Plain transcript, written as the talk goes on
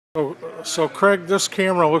So Craig, this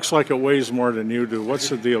camera looks like it weighs more than you do. What's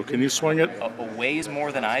the deal? Can you swing it? Weighs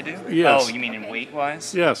more than I do? Yes. Oh, you mean in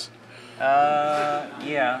weight-wise? Yes.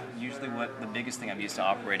 Yeah. Usually the biggest thing I'm used to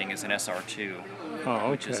operating is an SR2,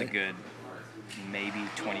 which is a good maybe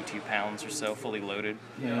 22 pounds or so, fully loaded,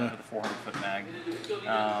 with a 400-foot mag.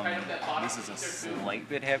 This is a slight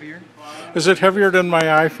bit heavier. Is it heavier than my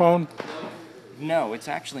iPhone? No, it's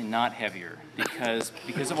actually not heavier because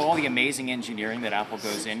of all the amazing engineering that Apple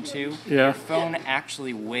goes into. Your phone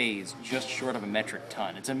actually weighs just short of a metric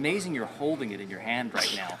ton. It's amazing you're holding it in your hand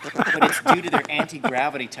right now, but it's due to their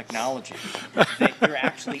anti-gravity technology that you're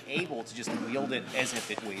actually able to just wield it as if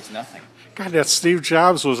it weighs nothing. God, that Steve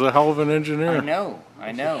Jobs was a hell of an engineer. I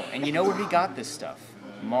know. And you know where he got this stuff?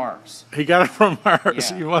 Mars. He got it from Mars.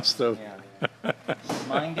 Yeah. He must have. Yeah.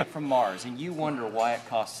 Mined it from Mars, and you wonder why it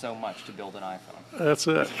costs so much to build an iPhone. That's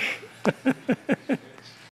it.